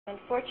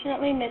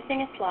Unfortunately,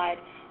 missing a slide.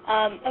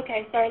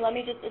 Okay, sorry. Let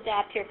me just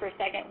adapt here for a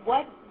second.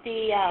 What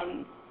the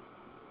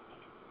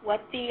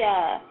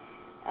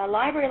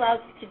library allows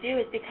us to do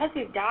is, because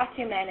we've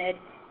documented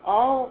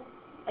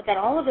that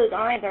all of those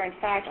ions are in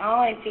fact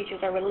ion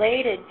features are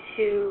related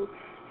to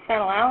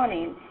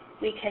phenylalanine,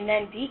 we can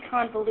then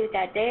deconvolute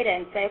that data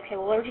and say, okay,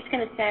 well, we're just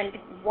going to send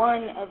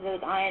one of those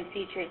ion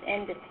features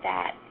into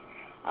stats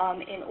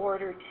in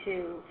order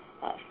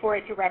for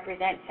it to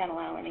represent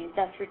phenylalanine,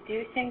 thus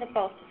reducing the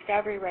false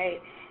discovery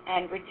rate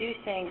and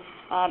reducing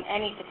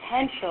any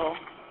potential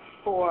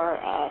for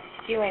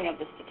skewing of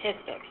the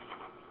statistics.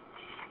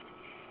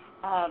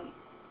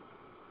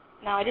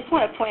 Now, I just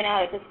want to point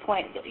out at this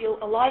point,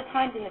 a lot of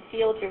times in the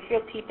field, you'll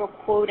hear people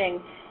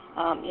quoting,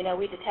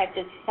 we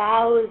detected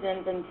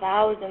thousands and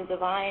thousands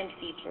of ion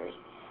features.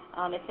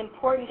 It's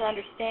important to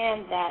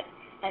understand that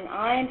an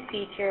ion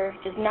feature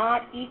does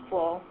not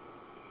equal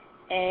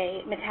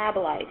a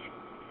metabolite,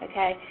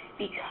 okay,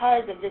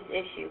 because of this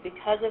issue,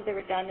 because of the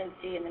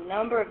redundancy and the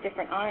number of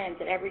different ions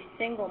that every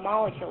single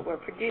molecule were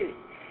produced.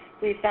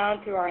 We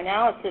found through our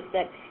analysis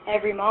that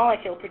every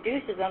molecule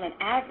produces on an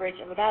average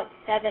of about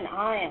 7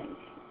 ions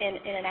in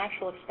an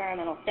actual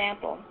experimental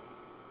sample.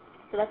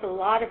 So that's a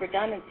lot of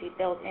redundancy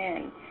built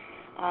in.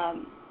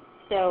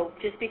 So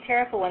just be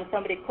careful when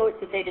somebody quotes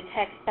that they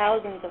detect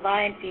thousands of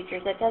ion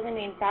features. That doesn't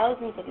mean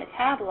thousands of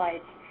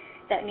metabolites.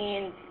 That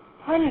means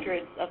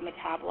hundreds of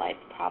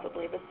metabolites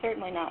probably, but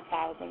certainly not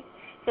thousands.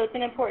 So it's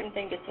an important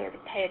thing to sort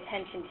of pay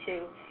attention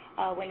to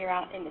when you're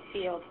out in the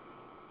field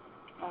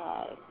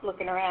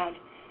looking around.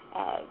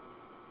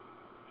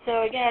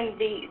 So again,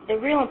 the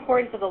real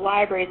importance of the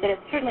library is that it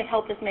certainly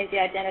helped us make the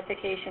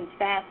identifications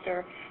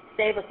faster,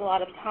 save us a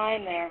lot of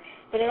time there,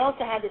 but it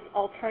also had this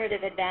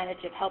alternative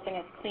advantage of helping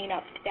us clean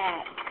up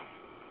stats.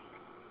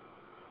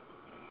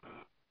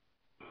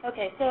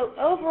 Okay, so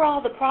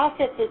overall the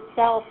process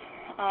itself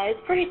is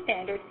pretty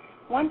standard.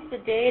 Once the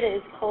data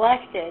is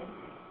collected,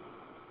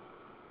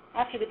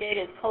 after the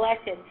data is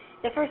collected,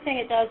 the first thing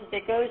it does is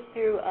it goes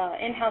through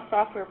in-house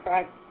software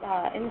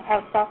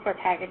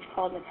package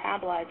called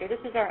Metabolizer.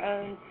 This is our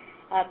own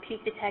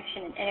peak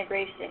detection and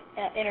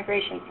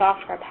integration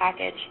software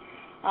package.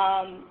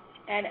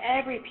 And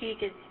every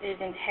peak is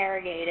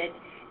interrogated.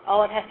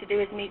 All it has to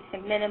do is meet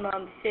some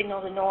minimum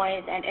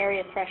signal-to-noise and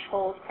area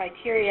threshold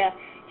criteria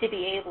to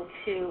be able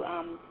to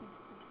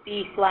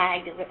be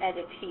flagged as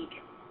a peak.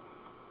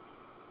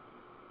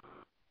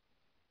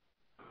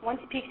 Once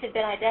peaks have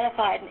been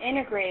identified and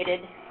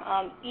integrated,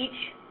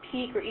 each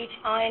peak or each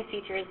ion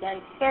feature is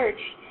then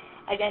searched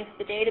against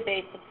the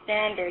database of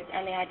standards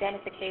and the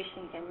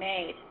identifications are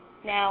made.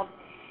 Now,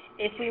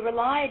 if we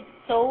relied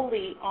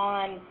solely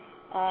on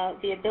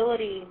if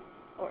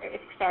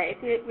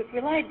we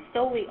relied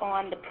solely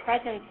on the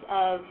presence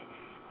of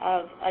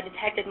a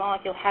detected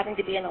molecule having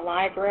to be in the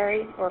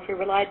library, or if we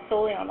relied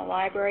solely on the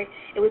library,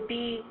 it would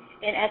be,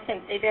 in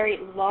essence, a very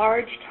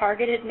large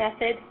targeted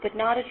method, but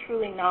not a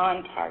truly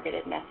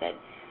non-targeted method.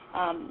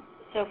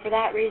 So for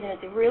that reason,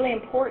 it's really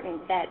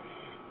important that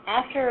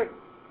after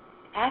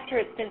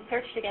it's been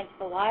searched against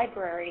the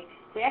library,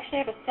 we actually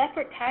have a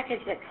separate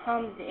package that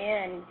comes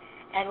in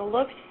and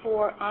looks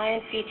for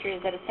ion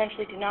features that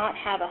essentially do not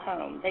have a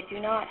home. They do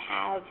not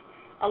have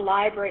a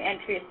library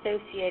entry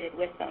associated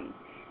with them.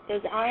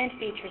 Those ion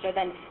features are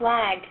then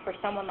flagged for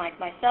someone like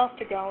myself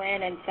to go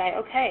in and say,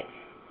 okay,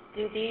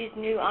 do these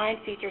new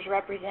ion features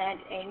represent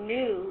a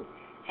new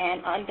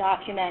and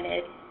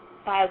undocumented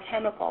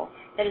biochemical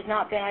that has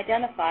not been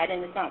identified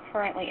and is not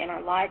currently in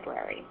our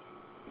library?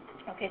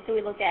 Okay, so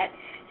we look at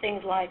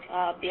things like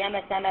the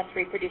MS-MS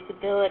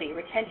reproducibility,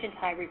 retention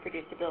time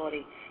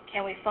reproducibility.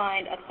 Can we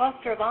find a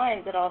cluster of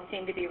ions that all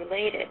seem to be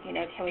related?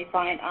 Can we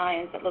find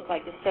ions that look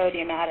like the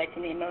sodium addict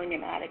and the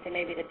ammonium addict and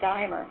maybe the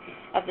dimer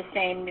of the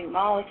same new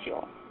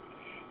molecule?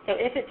 So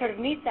if it sort of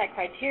meets that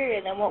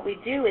criteria, then what we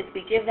do is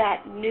we give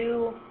that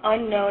new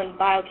unknown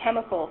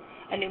biochemical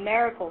a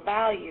numerical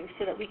value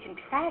so that we can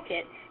track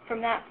it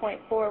from that point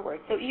forward.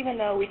 So even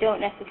though we don't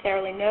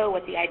necessarily know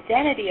what the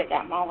identity of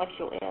that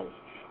molecule is,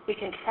 we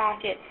can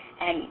track it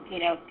and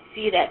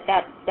see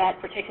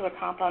that particular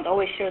compound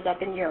always shows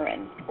up in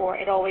urine, or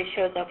it always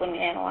shows up when we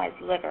analyze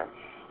liver.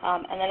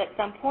 And then at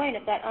some point,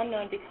 if that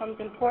unknown becomes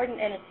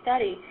important in a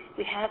study,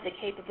 we have the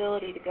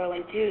capability to go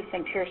and do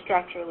some pure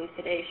structure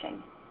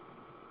elucidation.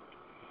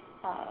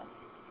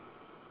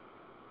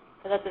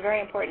 So that's a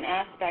very important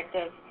aspect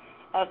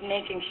of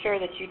making sure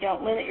that you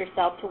don't limit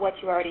yourself to what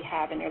you already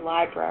have in your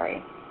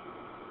library.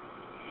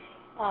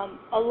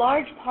 A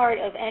large part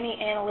of any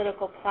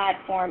analytical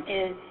platform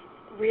is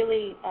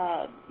really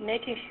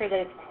making sure that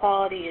its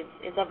quality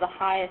is of the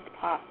highest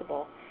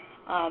possible.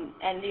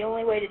 And the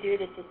only way to do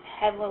this is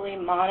heavily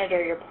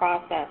monitor your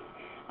process.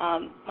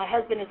 My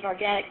husband is an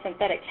organic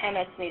synthetic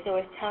chemist, and he's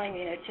always telling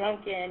me,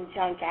 junk in,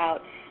 junk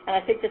out. And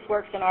I think this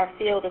works in our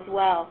field as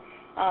well.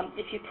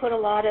 If you put a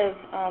lot of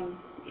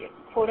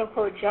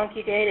quote-unquote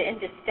junky data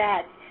into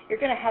stats, you're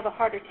going to have a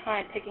harder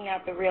time picking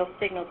out the real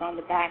signals on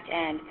the back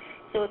end.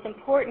 So it's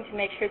important to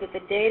make sure that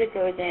the data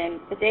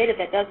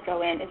that does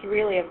go in is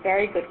really of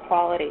very good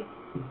quality.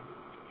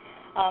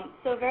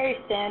 So very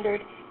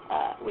standard.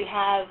 We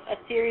have a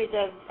series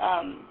of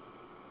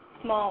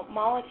small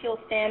molecule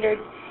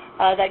standards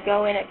that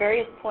go in at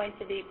various points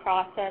of the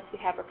process. We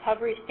have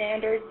recovery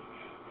standards,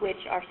 which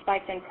are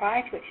spiked in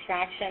prior to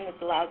extraction.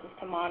 This allows us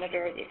to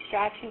monitor the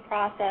extraction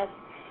process.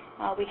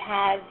 We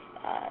have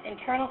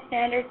internal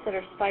standards that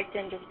are spiked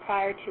in just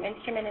prior to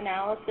instrument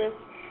analysis.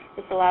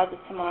 This allows us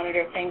to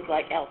monitor things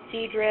like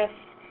LC drift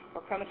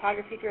or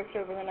chromatography drift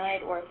over the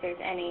night, or if there's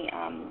any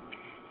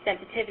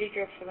sensitivity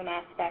drift for the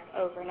mass spec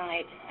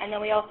overnight. And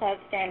then we also have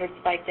standards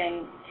spiked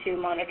in to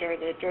monitor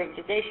the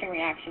derivatization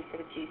reaction for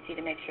the GC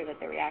to make sure that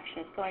the reaction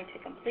is going to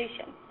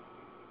completion.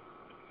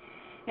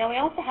 Now we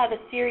also have a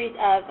series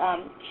of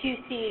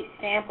QC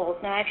samples.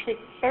 Now actually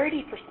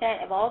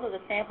 30% of all of the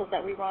samples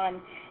that we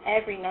run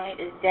every night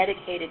is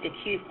dedicated to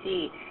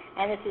QC.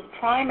 And this is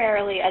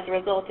primarily as a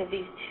result of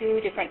these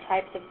two different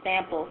types of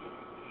samples.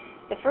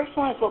 The first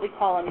one is what we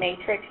call a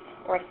matrix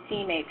or a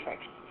C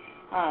matrix.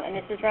 And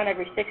this is run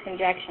every 6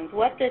 injections.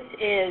 What this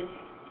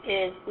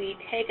is we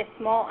take a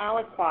small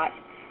aliquot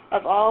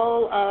of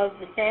all of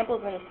the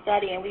samples in the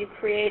study and we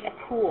create a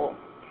pool.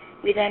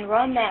 We then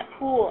run that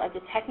pool as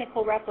a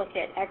technical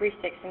replicate every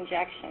 6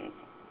 injections.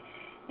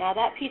 Now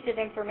that piece of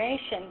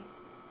information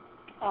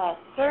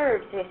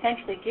serves to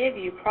essentially give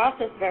you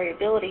process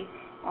variability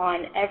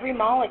on every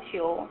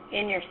molecule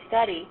in your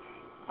study,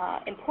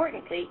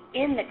 importantly,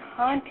 in the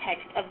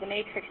context of the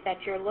matrix that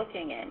you're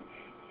looking in.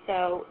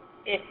 So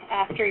if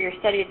after your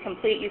study is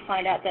complete you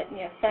find out that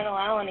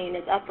phenylalanine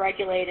is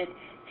upregulated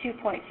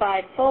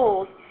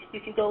 2.5-fold, you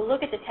can go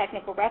look at the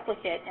technical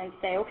replicate and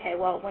say, okay,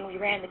 well, when we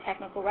ran the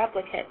technical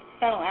replicate,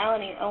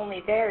 phenylalanine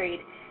only varied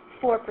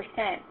 4%.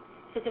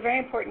 So it's a very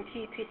important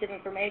key piece of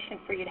information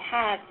for you to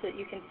have so that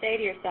you can say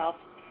to yourself,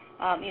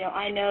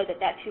 I know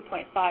that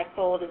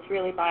 2.5-fold is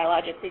really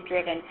biologically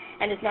driven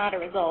and is not a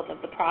result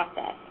of the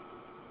process.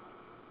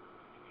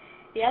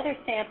 The other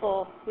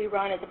sample we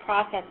run is a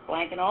process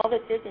blank, and all this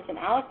is an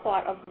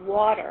aliquot of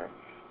water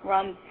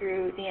run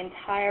through the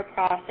entire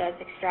process,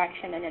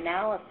 extraction, and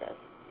analysis.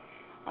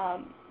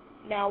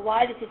 Now,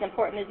 why this is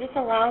important is this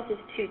allows us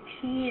to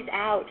tease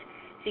out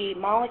the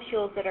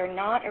molecules that are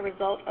not a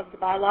result of the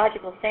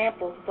biological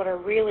samples, but are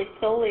really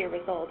solely a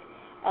result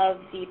of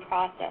the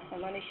process.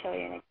 And let me show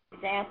you an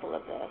example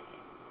of this.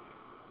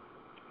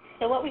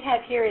 So what we have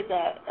here is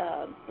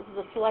this is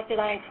a selected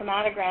ion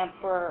chromatogram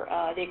for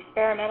the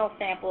experimental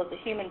sample of the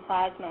human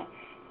plasma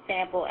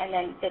sample, and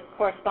then the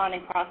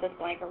corresponding process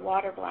blank or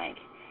water blank.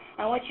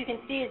 And what you can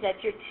see is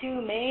that your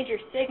two major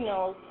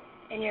signals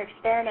in your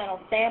experimental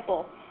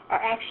sample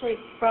are actually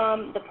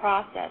from the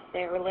process.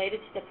 They're related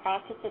to the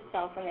process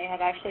itself, and they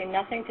have actually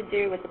nothing to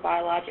do with the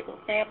biological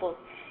samples.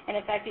 And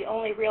in fact, the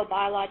only real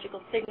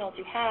biological signals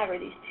you have are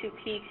these two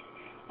peaks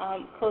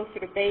closer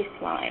to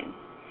baseline.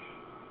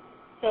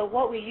 So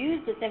what we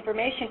use this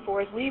information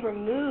for is we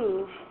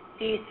remove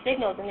these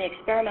signals in the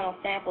experimental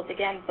samples,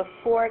 again,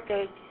 before it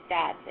goes to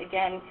stats,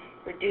 again,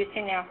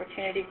 reducing the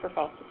opportunity for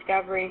false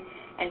discovery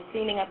and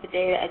cleaning up the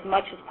data as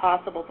much as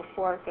possible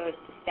before it goes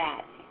to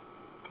stats.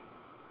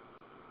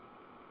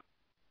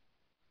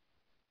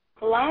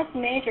 The last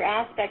major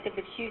aspect of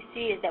the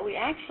QC is that we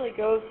actually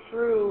go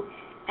through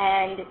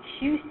and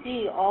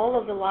QC all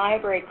of the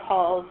library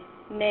calls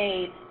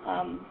made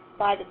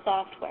by the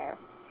software.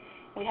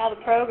 We have a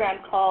program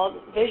called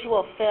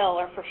VPhil,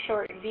 or for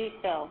short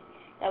VPhil,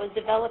 that was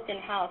developed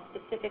in-house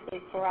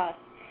specifically for us.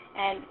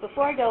 And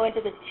before I go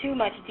into this too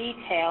much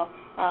detail,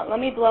 let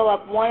me blow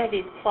up one of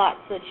these plots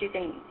so that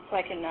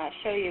I can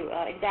show you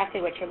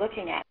exactly what you're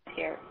looking at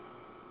here.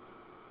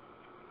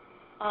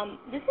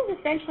 This is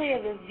essentially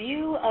a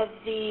view of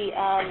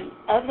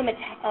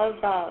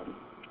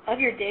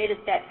your data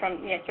set from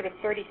sort of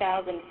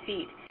 30,000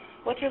 feet.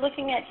 What you're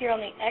looking at here on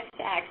the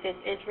x-axis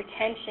is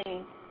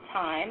retention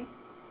time.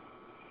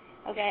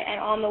 Okay, and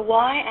on the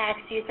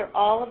y-axis are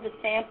all of the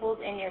samples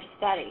in your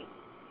study.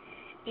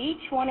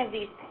 Each one of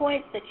these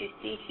points that you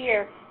see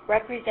here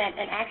represent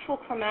an actual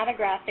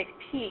chromatographic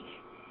peak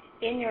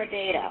in your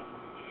data,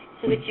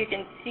 so that you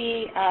can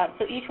see,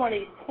 so each one of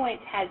these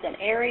points has an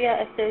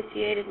area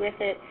associated with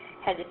it,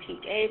 has a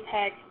peak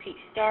apex, peak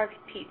start,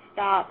 peak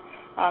stop.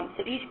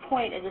 So each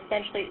point is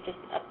essentially just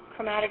a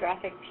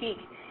chromatographic peak.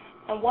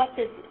 And what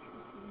this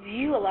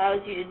view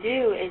allows you to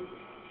do is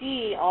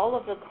see all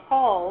of the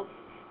calls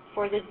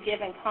for this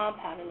given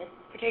compound. In this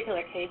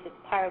particular case, it's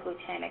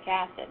pyroglutamic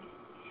acid.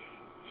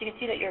 So you can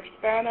see that your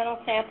experimental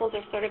samples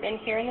are sort of in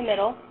here in the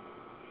middle.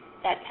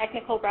 That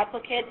technical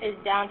replicate is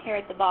down here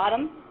at the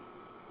bottom,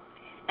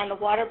 and the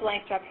water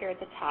blanks are up here at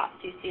the top.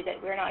 So you see that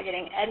we're not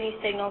getting any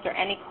signals or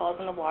any calls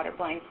in the water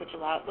blanks, which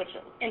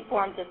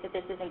informs us that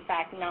this is in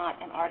fact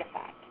not an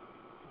artifact.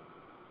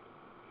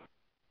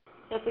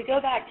 So if we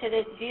go back to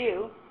this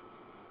view,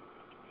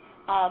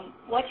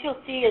 what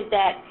you'll see is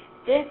that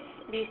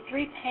these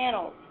three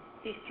panels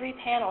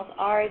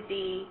are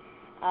the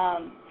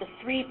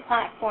 3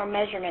 platform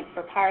measurements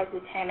for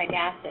pyroglutamic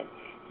acid.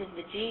 This is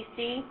the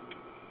GC,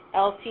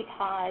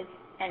 LC-pos,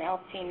 and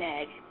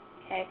LC-neg.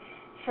 Okay?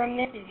 From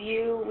this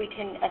view, we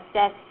can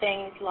assess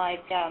things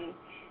like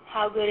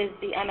how good is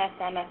the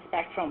MS-MS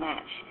spectral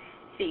match.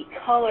 The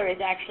color is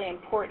actually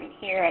important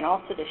here, and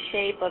also the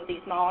shape of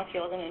these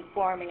molecules in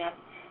informing us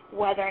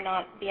whether or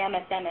not the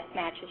MS-MS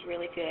match is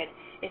really good.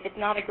 If it's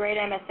not a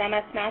great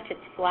MS-MS match, it's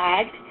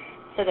flagged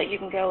so that you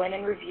can go in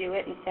and review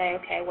it and say,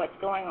 okay, what's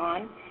going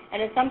on?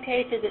 And in some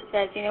cases it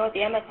says, you know what,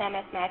 the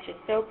MS-MS match is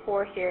so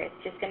poor here,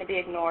 it's just going to be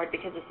ignored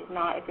because this is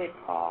not a good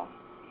call.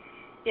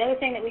 The other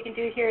thing that we can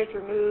do here is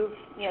remove,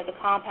 the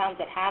compounds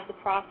that have the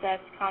process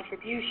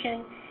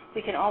contribution.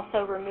 We can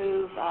also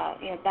remove,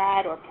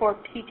 bad or poor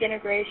peak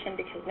integration,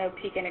 because no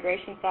peak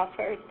integration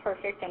software is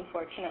perfect,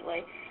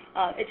 unfortunately.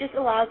 It just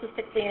allows us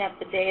to clean up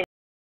the data